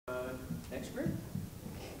expert.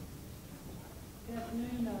 Good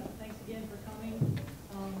afternoon. Thanks again for coming.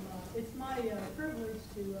 It's my privilege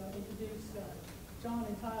to introduce John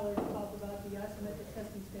and Tyler to talk about the isometric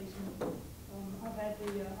testing station. I've had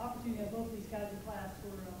the opportunity of both these guys in class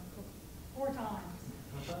for 4 times.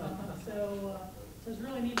 So it's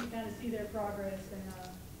really neat to kind of see their progress, and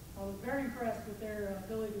I was very impressed with their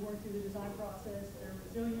ability to work through the design process, their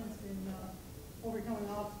resilience in overcoming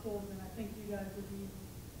obstacles, and I think you guys would be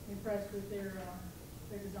impressed with their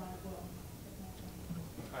design as well.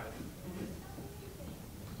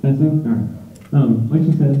 That's it? All right. Like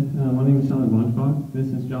you said, my name is Sean Banschbach. This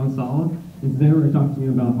is John Sawa. And today we're going to talk to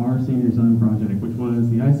you about our senior design project, which was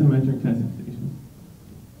the isometric testing station.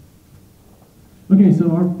 Okay,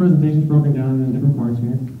 so our presentation is broken down into different parts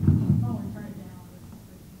here. Oh, and turn it down.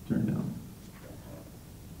 Turn it down.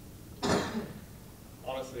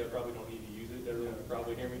 Honestly, I probably don't need to use it. Everyone can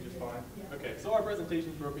probably hear me just fine. Yeah. Okay, so our presentation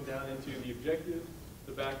is broken down into the objective,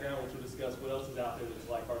 the background, which will discuss what else is out there that's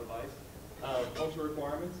like our device, functional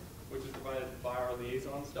requirements, which is provided by our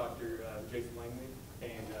liaisons, Dr. Jason Langley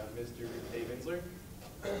and Mr. Dave Insler.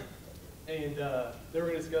 And then we're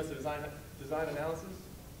going to discuss the design analysis,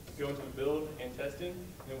 go into the build and testing,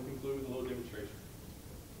 and then we'll conclude with a little demonstration.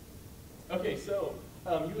 Okay, so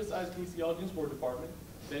USI's kinesiology and sport department,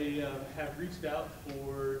 they have reached out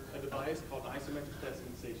for a device called an isometric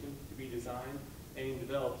testing station to be designed and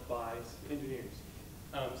developed by engineers.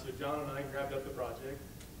 So John and I grabbed up the project,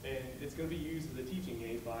 and it's going to be used as a teaching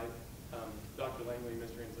aid by Dr. Langley and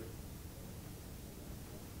Mr. Insler.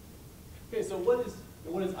 Okay, so what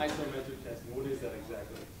is isometric testing? What is that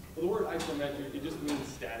exactly? Well, the word isometric, it just means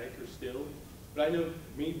static or still. But I know,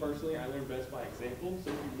 me personally, I learn best by example.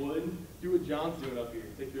 So if you would, do what John's doing up here.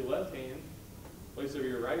 Take your left hand, place over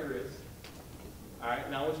your right wrist. All right,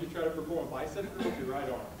 now I want you to try to perform a bicep curl with your right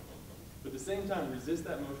arm. But at the same time, resist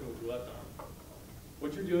that motion with your left arm.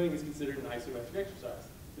 What you're doing is considered an isometric exercise.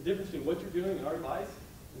 The difference between what you're doing and our device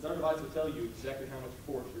is our device will tell you exactly how much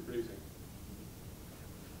force you're producing.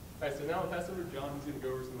 All right, so now I'll pass over to John. He's going to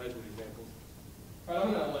go over some measurement examples. All right,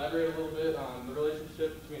 I'm going to elaborate a little bit on the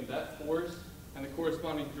relationship between that force and the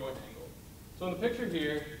corresponding joint angle. So in the picture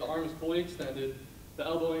here, the arm is fully extended. The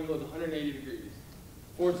elbow angle is 180 degrees.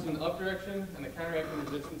 Force is in the up direction, and the counteracting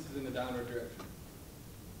resistance is in the downward direction.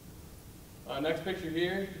 Next picture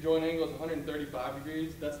here, the joint angle is 135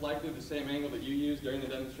 degrees. That's likely the same angle that you used during the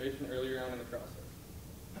demonstration earlier on in the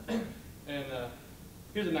process. And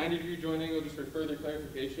here's a 90-degree joint angle just for further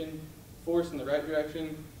clarification. Force in the right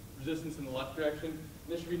direction, resistance in the left direction.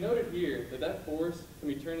 And it should be noted here that that force can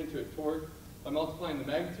be turned into a torque by multiplying the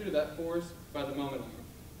magnitude of that force by the moment arm.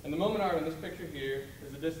 And the moment arm in this picture here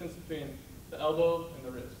is the distance between the elbow and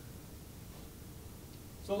the wrist.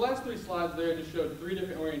 So the last 3 slides there just showed 3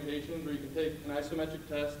 different orientations where you can take an isometric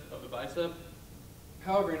test of the bicep.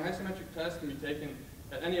 However, an isometric test can be taken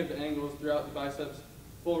at any of the angles throughout the bicep's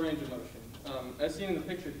full range of motion. As seen in the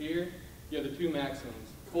picture here, you have the 2 maximums,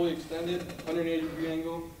 fully extended, 180-degree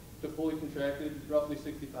angle, to fully contracted, roughly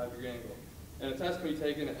 65-degree angle. And a test can be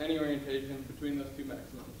taken at any orientation between those 2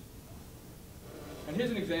 maximums. And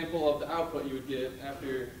here's an example of the output you would get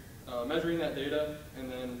after measuring that data and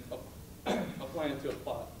then applying it to a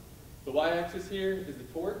plot. The y-axis here is the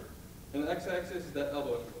torque, and the x-axis is that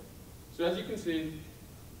elbow angle. So as you can see,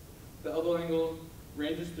 the elbow angle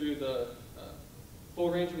ranges through the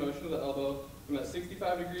full range of motion of the elbow from that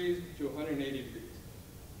 65 degrees to 180 degrees.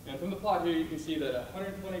 And from the plot here, you can see that at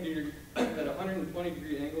 120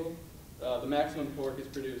 degree angle, the maximum torque is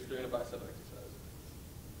produced during a bicep exercise.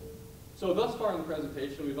 So thus far in the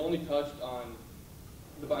presentation, we've only touched on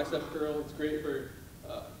the bicep curl. It's great for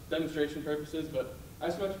demonstration purposes, but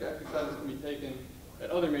isometric exercises can be taken at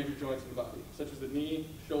other major joints in the body, such as the knee,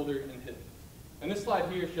 shoulder, and hip. And this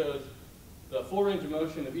slide here shows the full range of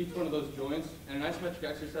motion of each one of those joints, and an isometric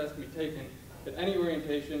exercise can be taken at any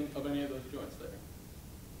orientation of any of those joints there.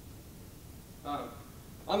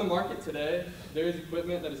 On the market today, there is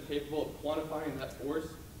equipment that is capable of quantifying that force.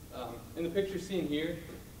 In the picture seen here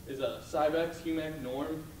is a Cybex HUMAC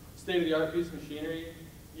norm, state-of-the-art piece of machinery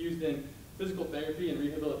used in physical therapy and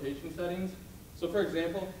rehabilitation settings. So for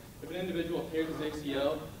example, if an individual tears his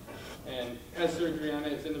ACL and has surgery on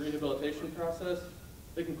it, it's in the rehabilitation process,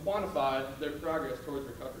 they can quantify their progress towards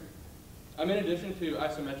recovery. In addition to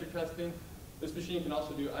isometric testing, this machine can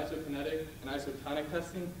also do isokinetic and isotonic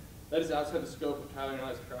testing. That is outside the scope of Tyler and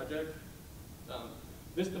I's project.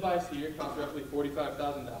 This device here costs roughly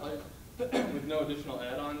 $45,000 with no additional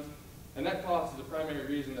add-ons, and that cost is the primary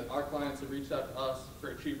reason that our clients have reached out to us for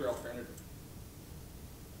a cheaper alternative.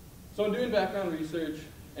 So in doing background research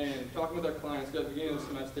and talking with our clients at the beginning of the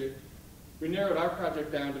semester, we narrowed our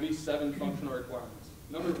project down to these 7 functional requirements.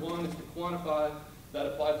 Number 1 is to quantify that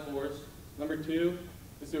applied force. Number 2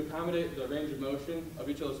 is to accommodate the range of motion of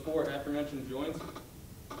each of those 4 aforementioned joints.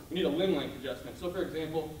 We need a limb length adjustment. So for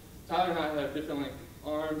example, Tyler and I have different length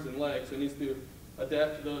arms and legs, so it needs to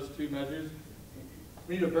adapt to those 2 measures.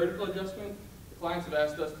 We need a vertical adjustment. The clients have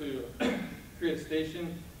asked us to create a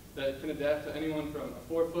station that can adapt to anyone from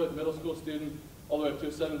a 4-foot middle school student all the way up to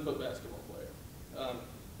a 7-foot basketball player.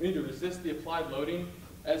 We need to resist the applied loading.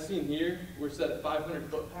 As seen here, we're set at 500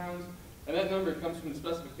 foot-pounds, and that number comes from the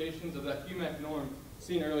specifications of that HUMAC norm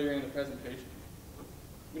seen earlier in the presentation.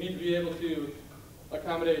 We need to be able to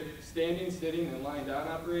accommodate standing, sitting, and lying down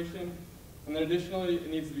operation, and then additionally, it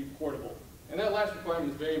needs to be portable. And that last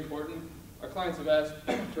requirement is very important. Our clients have asked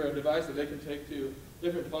for a device that they can take to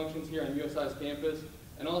different functions here on USI's campus,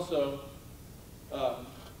 and also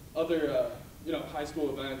other high school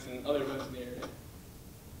events and other events in the area.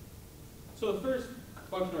 So the first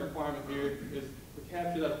functional requirement here is to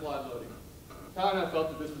capture that applied loading. Tyler and I felt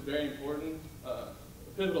that this was very important, a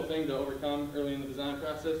pivotal thing to overcome early in the design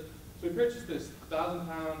process. So we purchased this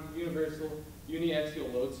 1,000-pound universal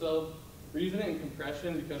uniaxial load cell. We're using it in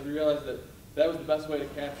compression because we realized that that was the best way to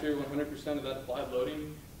capture 100% of that applied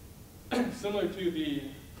loading. Similar to the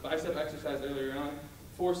bicep exercise earlier on,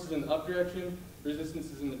 force is in the up direction, resistance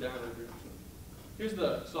is in the downward direction. Here's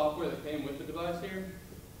the software that came with the device here.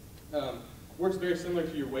 Works very similar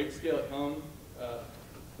to your weight scale at home.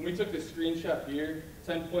 When we took this screenshot here,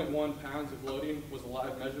 10.1 pounds of loading was a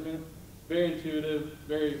live measurement. Very intuitive,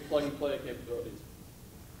 very plug-and-play capabilities.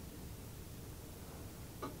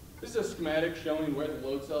 This is a schematic showing where the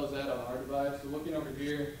load cell is at on our device. So looking over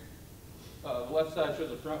here, the left side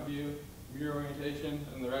shows a front view, mirror orientation,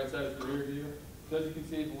 and the right side is the rear view. So as you can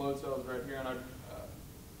see, the load cell is right here on our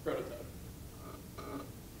prototype.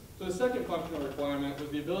 So the second functional requirement was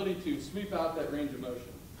the ability to sweep out that range of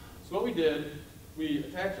motion. So what we did, we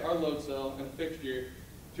attached our load cell and a fixture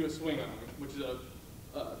to a swing arm, which is a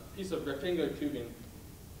piece of rectangular tubing.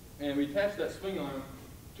 And we attached that swing arm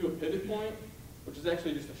to a pivot point, which is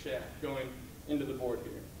actually just a shaft going into the board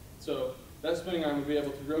here. So that swing arm would be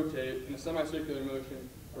able to rotate in a semicircular motion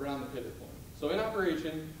around the pivot point. So in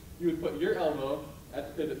operation, you would put your elbow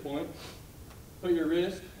at the pivot point, put your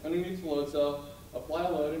wrist underneath the load cell, apply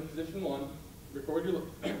a load in position 1, record your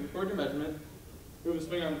measurement, move the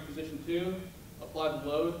swing arm to position 2, apply the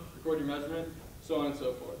load, record your measurement, so on and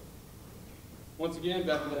so forth. Once again,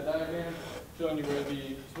 back to that diagram, showing you where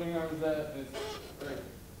the swing arm is at, and it's right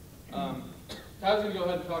here. Tyler's going to go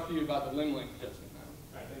ahead and talk to you about the limb length adjustment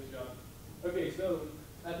now. All right, thanks, John. Okay, so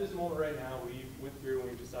at this moment right now, we went through and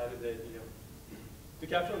we decided that, to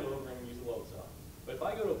capture a load, we're going to use a load cell. But if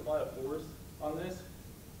I go to apply a force on this,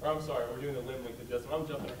 or I'm sorry, we're doing the limb length adjustment. I'm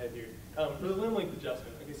jumping ahead here. For the limb length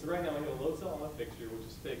adjustment, okay, so right now I have a load cell on my fixture, which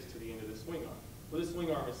is fixed to the end of this swing arm. Well, this swing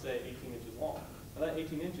arm is, say, 18 inches long. Now that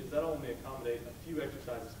 18 inches, that'll only accommodate a few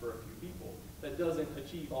exercises for a few people. That doesn't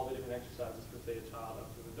achieve all the different exercises for, say, a child up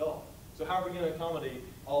to an adult. So how are we going to accommodate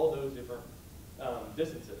all of those different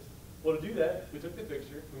distances? Well, to do that, we took the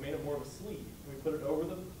fixture, we made it more of a sleeve, and we put it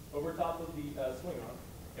over top of the swing arm,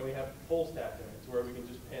 and we have holes tapped in it to where we can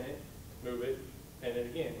just pin it, move it, pin it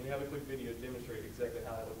again. And we have a quick video to demonstrate exactly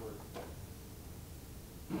how that would work.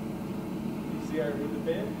 You see I remove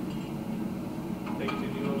the pin, take it to a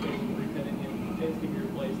new location, repin it, and the pins can be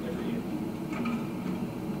replaced every year.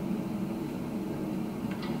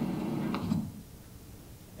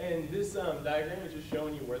 And this diagram is just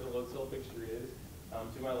showing you where the load cell fixture is.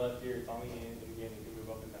 To my left here, it's on the end, and again, you can move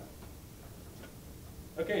up and down.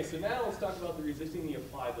 Okay, so now let's talk about the resisting the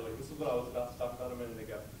applied loading. This is what I was about to talk about a minute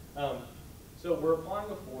ago. So we're applying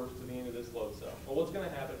a force to the end of this load cell. Well, what's going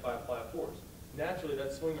to happen if I apply a force? Naturally,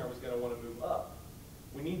 that swing arm is going to want to move up.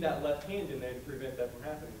 We need that left hand in there to prevent that from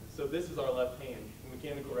happening. So this is our left hand, the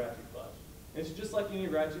mechanical ratchet clutch. And it's just like any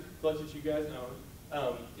ratchet clutch that you guys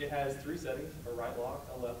know. It has 3 settings, a right lock,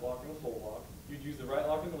 a left lock, and a full lock. You'd use the right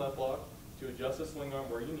lock and the left lock to adjust the swing arm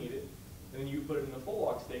where you need it, and then you put it in the full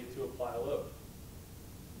lock state to apply a load.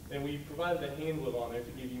 And we provided a hand wheel on there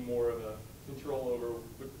to give you more of a control over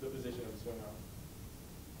the position of the swing arm.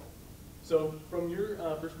 So from your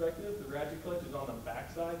perspective, the ratchet clutch is on the back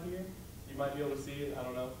side here. You might be able to see it, I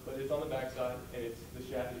don't know, but it's on the back side, and the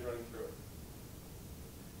shaft is running through it.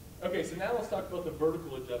 Okay, so now let's talk about the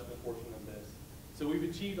vertical adjustment portion of this. So we've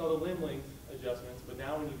achieved all the limb length adjustments, but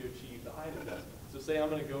now we need to achieve the height adjustment. So say I'm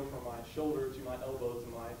going to go from my shoulder to my elbow to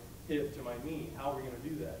my hip to my knee. How are we going to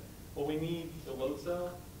do that? Well, we need the load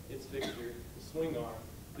cell, its fixture, the swing arm,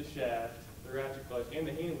 the shaft, the ratchet clutch, and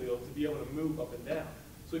the hand wheel to be able to move up and down.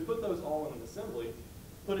 So we put those all in an assembly,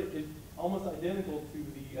 put it almost identical to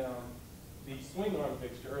The swing arm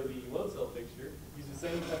fixture, or the load cell fixture, uses the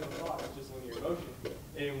same type of block, it's just linear motion.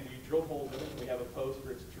 And we drill holes in it, and we have a post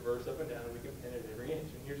for it to traverse up and down, and we can pin it every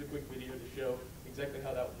inch. And here's a quick video to show exactly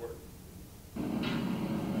how that would work.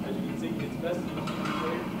 As you can see, it's best to use the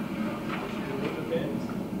there. Make sure you remove the pins.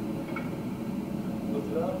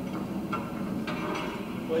 Lift it up.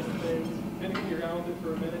 Place the pins. Finicky around with it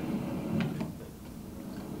for a minute.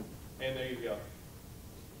 And there you go.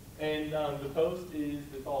 And the post is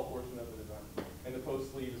the tall portion of the design. And the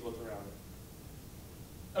post sleeve is what's around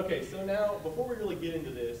it. Okay, so now, before we really get into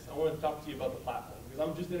this, I want to talk to you about the platform. Because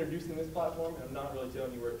I'm just introducing this platform, and I'm not really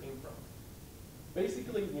telling you where it came from.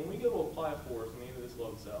 Basically, when we go to apply a force on the end of this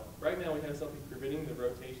load cell, right now we have something preventing the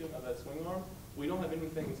rotation of that swing arm. We don't have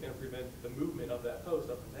anything that's going to prevent the movement of that post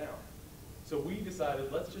up and down. So we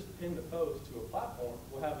decided, let's just pin the post to a platform.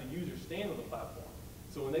 We'll have the user stand on the platform.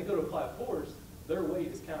 So when they go to apply a force, their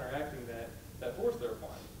weight is counteracting that force they're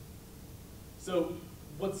applying. So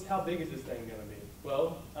how big is this thing going to be?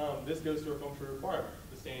 Well, this goes to our functional requirement,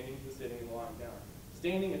 the standing, the sitting, and the lying down.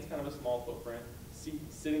 Standing, it's kind of a small footprint.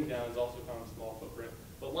 Sitting down is also kind of a small footprint.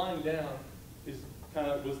 But lying down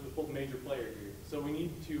was the major player here. So we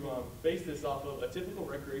need to base this off of a typical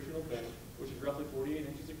recreational bench, which is roughly 48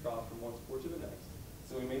 inches across from one sport to the next.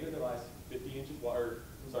 So we made the device 50 inches wide,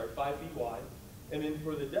 5 feet wide. And then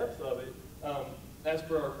for the depth of it, as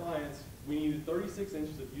per our clients, we needed 36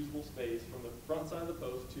 inches of usable space from the front side of the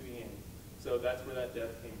post to the end. So that's where that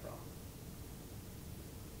depth came from.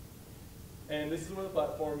 And this is where the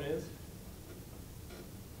platform is.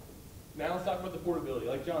 Now let's talk about the portability.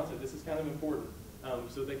 Like John said, this is kind of important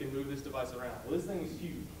so they can move this device around. Well, this thing is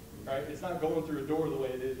huge, right? It's not going through a door the way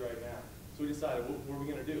it is right now. So we decided, what are we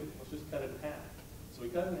going to do? Let's just cut it in half. So we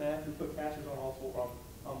cut it in half. We put casters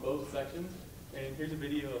on both sections. And here's a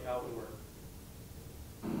video of how it would work.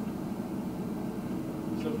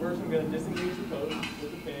 So first I'm going to disengage the post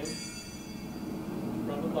with the pin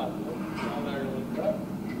from the platform. Now that I'm going to lift it up,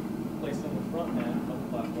 place it on the front half of the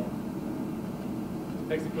platform.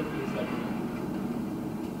 Takes a quick few seconds.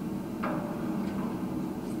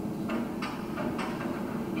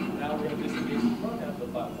 Now we're going to disengage the front half of the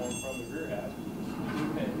platform from the rear half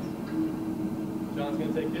using pins. John's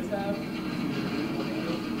going to take his half, and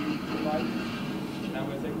I'm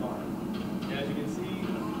going to take mine. And as you can see,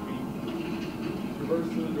 we traverse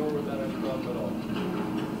through the door without any problem at all.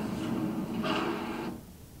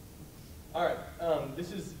 All right,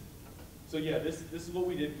 this is what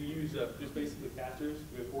we did. We used just basically casters.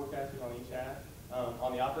 We have 4 casters on each half.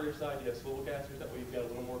 On the operator side, you have swivel casters. That way you've got a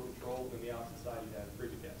little more control. Than the opposite side, you have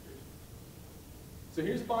rigid casters. So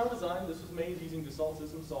here's the final design. This was made using Dassault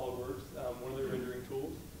System SolidWorks, one of their rendering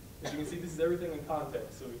tools. As you can see, this is everything in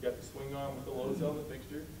context. So we've got the swing arm with the load cell and the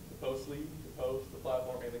fixture, the post sleeve, the post, the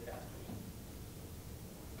platform, and the casters.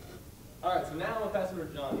 All right, so now I'm going to pass it over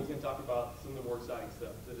to John. He's going to talk about some of the more exciting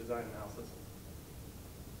stuff, the design analysis.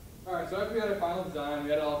 All right, so after we had our final design,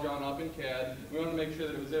 we had it all drawn up in CAD. We wanted to make sure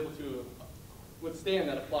that it was able to withstand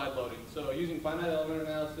that applied loading. So using finite element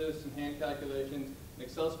analysis and hand calculations and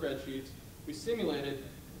Excel spreadsheets, we simulated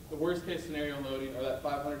the worst case scenario loading, or that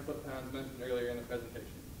 500 foot-pounds mentioned earlier in the presentation.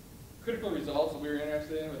 Critical results that we were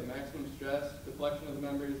interested in were the maximum stress, deflection of the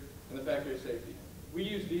members, and the factor of safety. We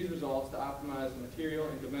used these results to optimize the material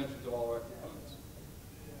and dimensions of all of our components.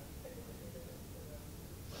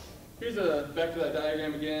 Here's back to that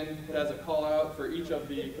diagram again. It has a call out for each of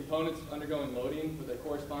the components undergoing loading with their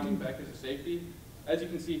corresponding factors of safety. As you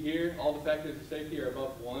can see here, all the factors of safety are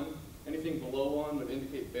above 1. Anything below 1 would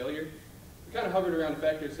indicate failure. We kind of hovered around a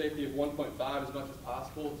factor of safety of 1.5 as much as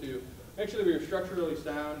possible to make sure that we were structurally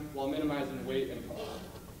sound while minimizing weight and cost.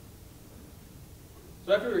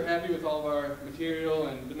 So after we were happy with all of our material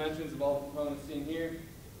and dimensions of all the components seen here,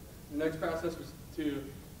 the next process was to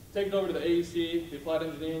take it over to the AEC, the Applied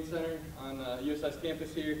Engineering Center on USI's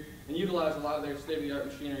campus here, and utilize a lot of their state-of-the-art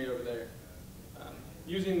machinery over there.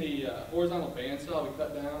 Using the horizontal bandsaw, we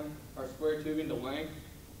cut down our square tubing to length.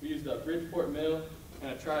 We used a Bridgeport mill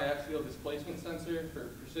and a triaxial displacement sensor for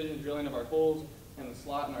precision drilling of our holes and the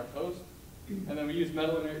slot in our post. And then we used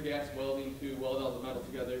metal inert gas welding to weld all the metal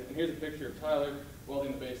together. And here's a picture of Tyler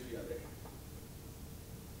welding the base together.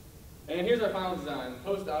 And here's our final design,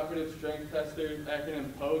 post-operative strength tester,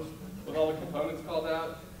 acronym POST, with all the components called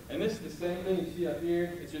out. And this is the same thing you see up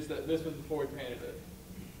here, it's just that this was before we painted it.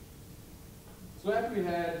 So after we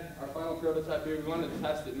had our final prototype here, we wanted to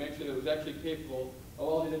test it and make sure that it was actually capable of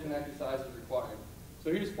all the different exercises required.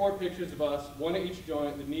 So here's 4 pictures of us, 1 at each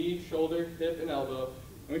joint, the knee, shoulder, hip, and elbow,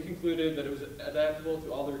 and we concluded that it was adaptable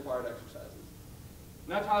to all the required exercises.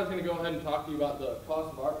 Now Tyler's going to go ahead and talk to you about the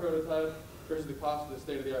cost of our prototype versus the cost of the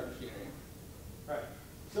state-of-the-art machinery. All right.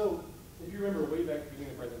 So if you remember way back at the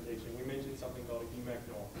beginning of the presentation, we mentioned something called a UMAC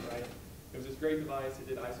norm, right? It was this great device. It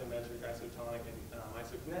did isometric, isotonic, and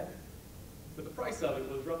isokinetic. But the price of it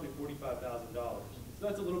was roughly $45,000. So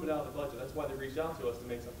that's a little bit out of the budget. That's why they reached out to us to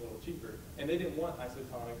make something a little cheaper. And they didn't want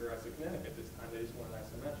isotonic or isokinetic at this time. They just wanted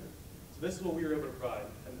isometric. So this is what we were able to provide,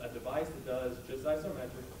 a device that does just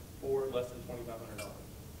isometric for less than $2,500.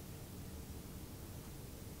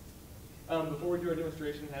 Before we do our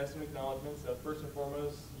demonstration, I have some acknowledgments. First and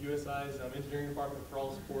foremost, USI's engineering department for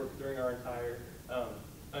all support during our entire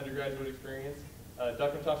undergraduate experience.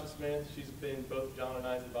 Dr. Natasha Smith, she's been both John and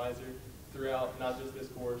I's advisor throughout not just this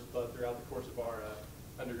course, but throughout the course of our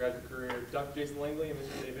undergraduate career. Dr. Jason Langley and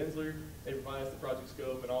Mr. Dave Insler, they provided us the project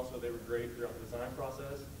scope, and also they were great throughout the design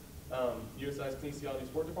process. USI's kinesiology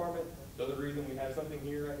sport department, they're the reason we have something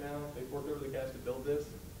here right now. They've worked over the cash to build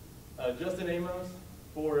this. Justin Amos,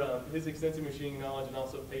 for his extensive machining knowledge and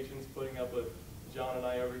also patience putting up with John and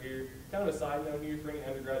I over here. Kind of a side note here for any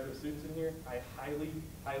undergraduate students in here, I highly,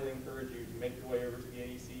 highly encourage you to make your way over to the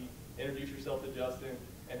AEC, introduce yourself to Justin,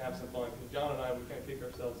 and have some fun. Because John and I, we kind of kick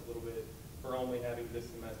ourselves a little bit for only having this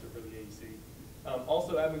semester for the AEC.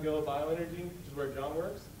 Also, Abengoa Bioenergy, which is where John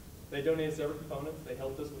works, they donated several components. They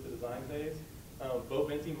helped us with the design phase. Bo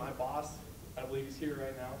Venti, my boss, I believe he's here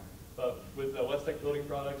right now. But with West Tech Building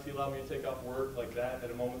Products, he allowed me to take off work like that at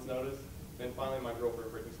a moment's notice. Then finally, my girlfriend,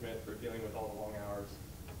 Brittany Smith, for dealing with all the long hours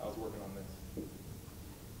I was working on this.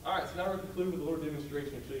 All right, so now we're going to conclude with a little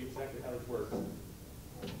demonstration and show you exactly how this works.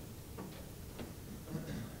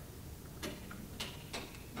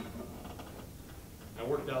 I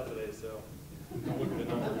worked out today, so don't look at the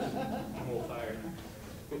numbers. I'm a little tired.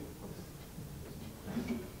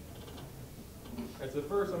 And so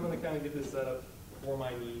first, I'm going to kind of get this set up for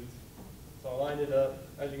my knees. So I lined it up.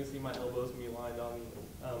 As you can see, my elbow's going to be lined on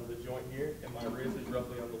the joint here, and my wrist is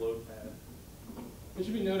roughly on the load pad. It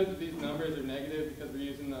should be noted that these numbers are negative because we're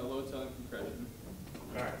using the load cell and compression.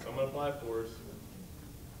 All right, so I'm going to apply force.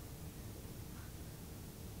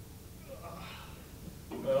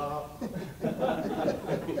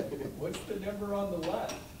 What's the number on the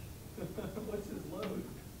left? What's his load?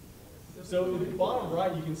 So the bottom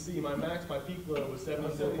right, you can see my peak load was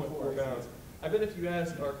 77.4 pounds. I bet if you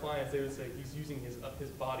ask our clients, they would say he's using his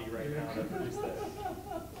body right now to produce that.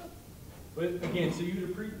 But again, so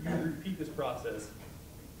you repeat this process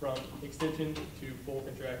from extension to full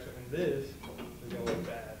contraction, and this is going to look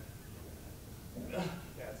bad. Yeah,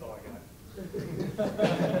 that's all I got.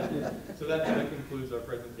 So that concludes our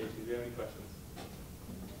presentation. Do you have any questions?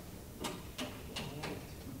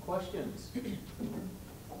 Questions?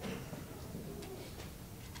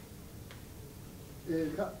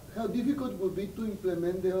 How difficult would be to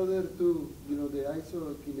implement the other two, the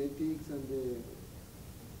isokinetics and the,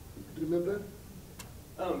 remember?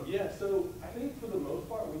 Yeah, so I think for the most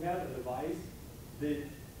part, we have a device that,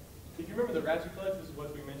 if you remember the ratchet clutch, this is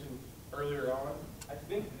what we mentioned earlier on, I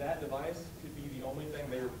think that device could be the only thing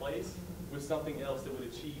they replace with something else that would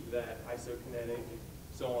achieve that isokinetic and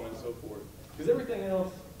so on and so forth. Because everything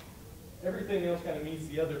else kind of meets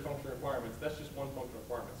the other functional requirements. That's just one functional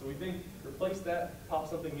requirement. So we think replace that, pop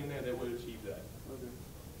something in there that would achieve that. Okay.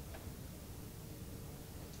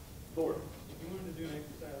 Thor. If you wanted to do an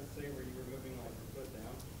exercise, say where you were moving like your foot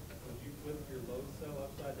down, would you flip your load cell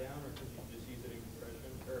upside down, or could you just use it in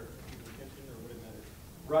compression, or tension, or would it matter?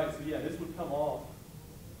 Right, so yeah, this would come off.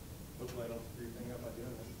 Hopefully I don't screw your thing up by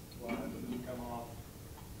doing this. Live, but this would come off,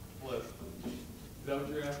 flip. Is that what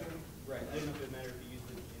you're asking? Right. I didn't know if it mattered if you used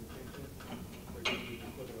it in tension, or if you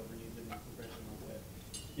just flip it over and use it in compression like that.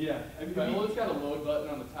 Yeah. Well, it's got a load button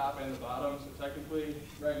on the top and the bottom, so technically,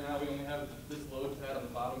 right now, we only have this load pad on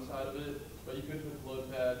the bottom side of it, but you could put the load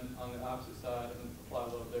pad on the opposite side and apply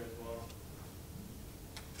load there as well.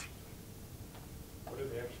 What are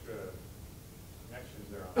the extra connections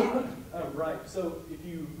there on? Right, so if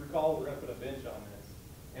you recall, we're going to put a bench on this,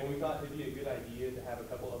 and we thought it'd be a good idea to have a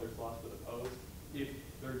couple other slots for the post if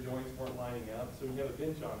their joints weren't lining up. So when you have a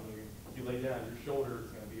bench on here, if you lay down, your shoulder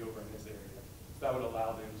is going to be over in this area. So that would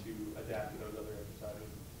allow them to adapt to those other exercises.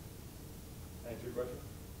 Answer your question?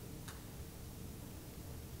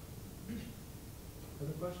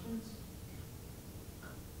 Other questions?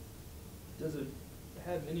 Does it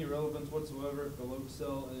have any relevance whatsoever if the load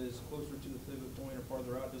cell is closer to the pivot point or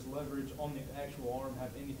farther out? Does leverage on the actual arm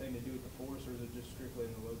have anything to do with the force, or is it just strictly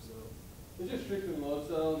in the load cell? It's just strictly the load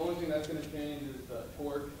cell. The only thing that's going to change is the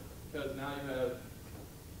torque, because now you have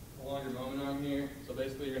a longer moment arm here. So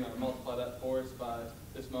basically, you're going to multiply that force by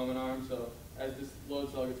this moment arm. So as this load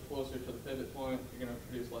cell gets closer to the pivot point, you're going to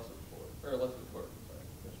produce less of the force, or less of the torque.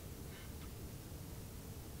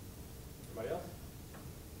 Anybody else?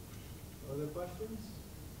 Other questions?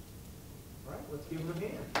 let's give him a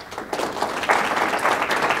hand.